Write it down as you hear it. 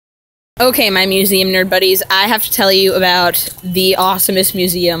Okay, my museum nerd buddies, I have to tell you about the awesomest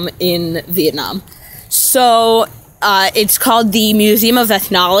museum in Vietnam. So, it's called the Museum of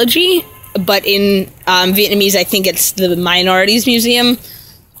Ethnology, but in Vietnamese, I think it's the Minorities Museum.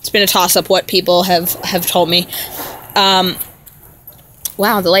 It's been a toss-up what people have told me. Wow,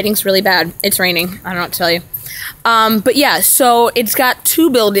 the lighting's really bad. It's raining. I don't know what to tell you. But yeah, so it's got two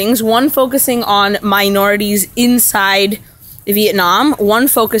buildings, one focusing on minorities inside Vietnam, one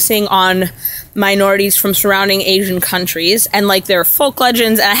focusing on minorities from surrounding Asian countries and like their folk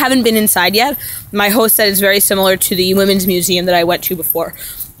legends. And I haven't been inside yet. My host said it's very similar to the women's museum that I went to before,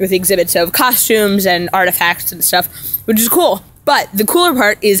 with exhibits of costumes and artifacts and stuff, which is cool. But the cooler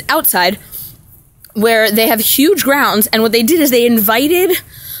part is outside, where they have huge grounds, and what they did is they invited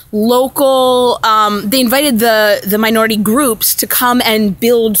local, they invited the minority groups to come and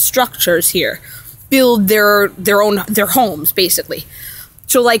build structures here, build their homes, basically.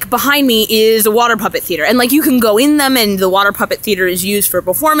 So, like, behind me is a water puppet theater, and, like, you can go in them, and the water puppet theater is used for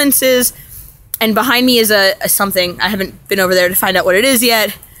performances, and behind me is a something. I haven't been over there to find out what it is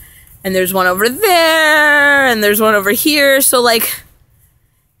yet, and there's one over there, and there's one over here, so, like,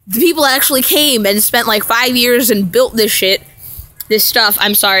 the people actually came and spent, like, 5 years and built this stuff,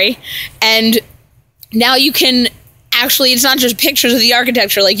 and now you can actually, it's not just pictures of the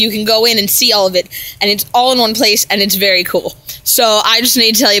architecture, like, you can go in and see all of it, and it's all in one place, and it's very cool. So I just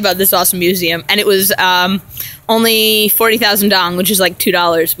need to tell you about this awesome museum, and it was only 40,000 dong, which is like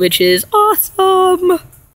 $2, which is awesome.